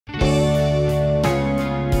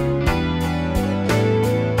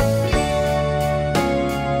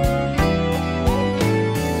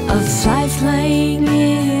flying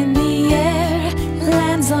in the air,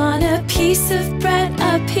 lands on a piece of bread,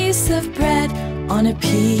 a piece of bread, on a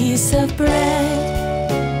piece of bread.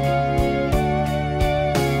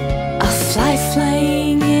 A fly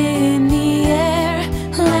flying in the air,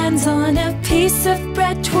 lands on a piece of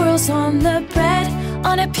bread, twirls on the bread,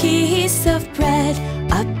 on a piece of bread,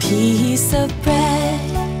 a piece of bread.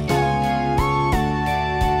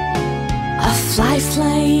 A fly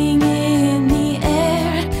flying in the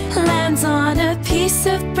air, lands on a piece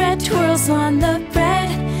of bread, twirls on the bread,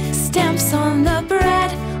 stamps on the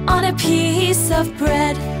bread, on a piece of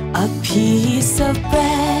bread, a piece of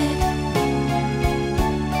bread.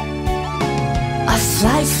 A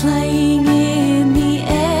fly flying in the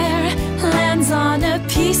air, lands on a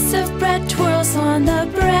piece of bread, twirls on the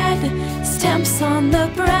bread, stamps on the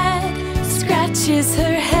bread, scratches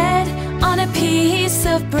her head, on a piece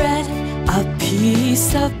of bread, a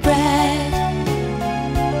piece of bread.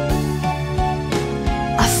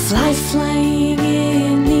 A fly flying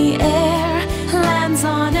in the air, lands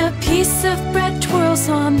on a piece of bread, twirls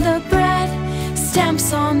on the bread,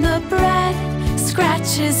 stamps on the bread,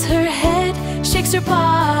 scratches her head, shakes her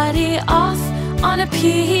body off, on a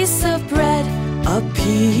piece of bread, a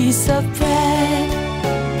piece of bread.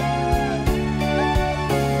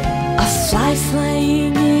 A fly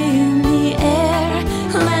flying in the air,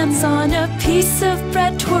 lands on a piece of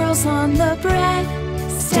bread, twirls on the bread,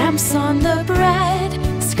 stamps on the bread,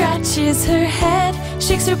 scratches her head,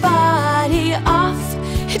 shakes her body off,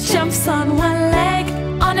 it jumps on one leg,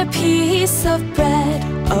 on a piece of bread,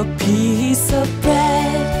 a piece of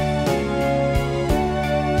bread.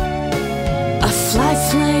 A fly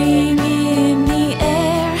flying in the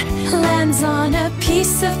air, lands on a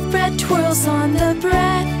piece of bread, twirls on the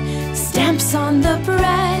bread, stamps on the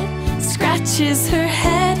bread, scratches her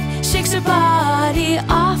head, shakes her body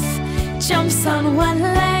off, jumps on one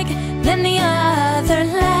leg, then the other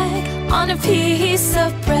leg, on a piece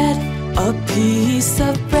of bread, a piece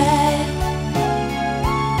of bread.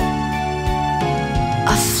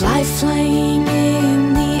 A fly flying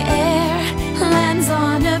in the air, lands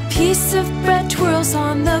on a piece of bread, twirls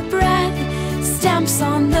on the bread, stamps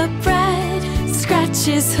on the bread,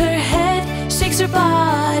 scratches her head, shakes her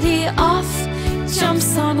body off,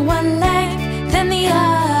 jumps on one leg, then the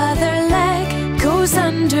other leg, goes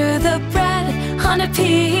under the bread, on a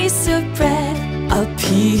piece of bread, a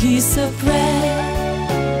piece of bread.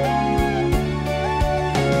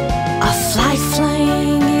 A fly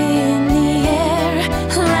flying in the air,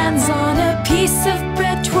 lands on a piece of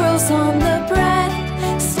bread, twirls on the bread,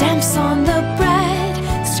 stamps on the bread,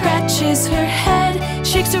 scratches her head,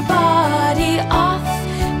 shakes her body off,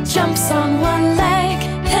 jumps on one leg,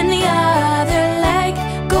 then the other leg,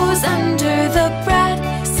 goes under the bread,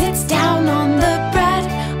 sits down on the bread,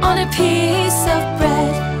 on a piece of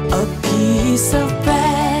bread, a piece of bread.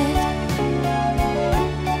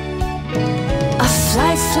 A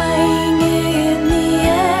fly flying in the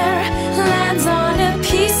air, lands on a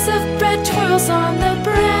piece of bread, twirls on the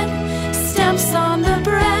bread, stamps on the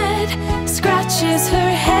bread, scratches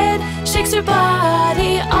her head, shakes her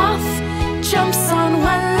body off,